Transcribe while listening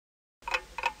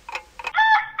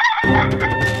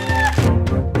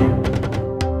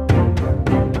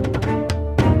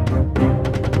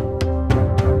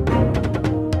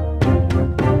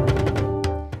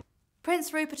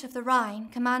Prince Rupert of the Rhine,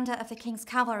 commander of the king's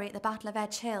cavalry at the Battle of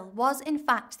Edge Hill, was in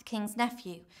fact the king's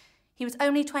nephew. He was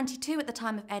only 22 at the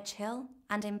time of Edge Hill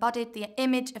and embodied the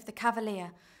image of the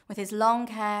cavalier with his long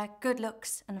hair, good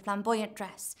looks and flamboyant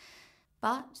dress.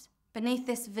 But beneath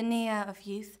this veneer of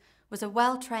youth was a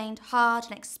well-trained, hard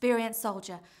and experienced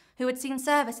soldier who had seen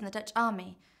service in the Dutch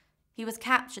army. He was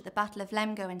captured at the Battle of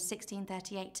Lemgo in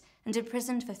 1638 and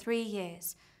imprisoned for 3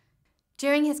 years.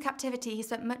 During his captivity, he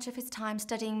spent much of his time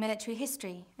studying military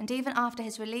history, and even after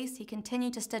his release, he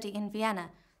continued to study in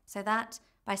Vienna, so that,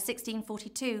 by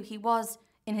 1642, he was,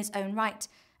 in his own right,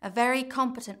 a very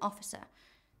competent officer.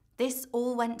 This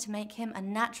all went to make him a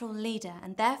natural leader,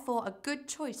 and therefore a good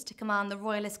choice to command the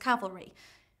royalist cavalry.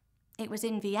 It was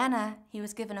in Vienna he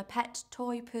was given a pet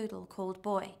toy poodle called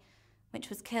Boy, which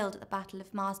was killed at the Battle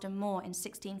of Marsden Moor in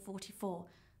 1644,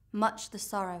 much to the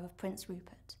sorrow of Prince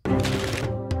Rupert.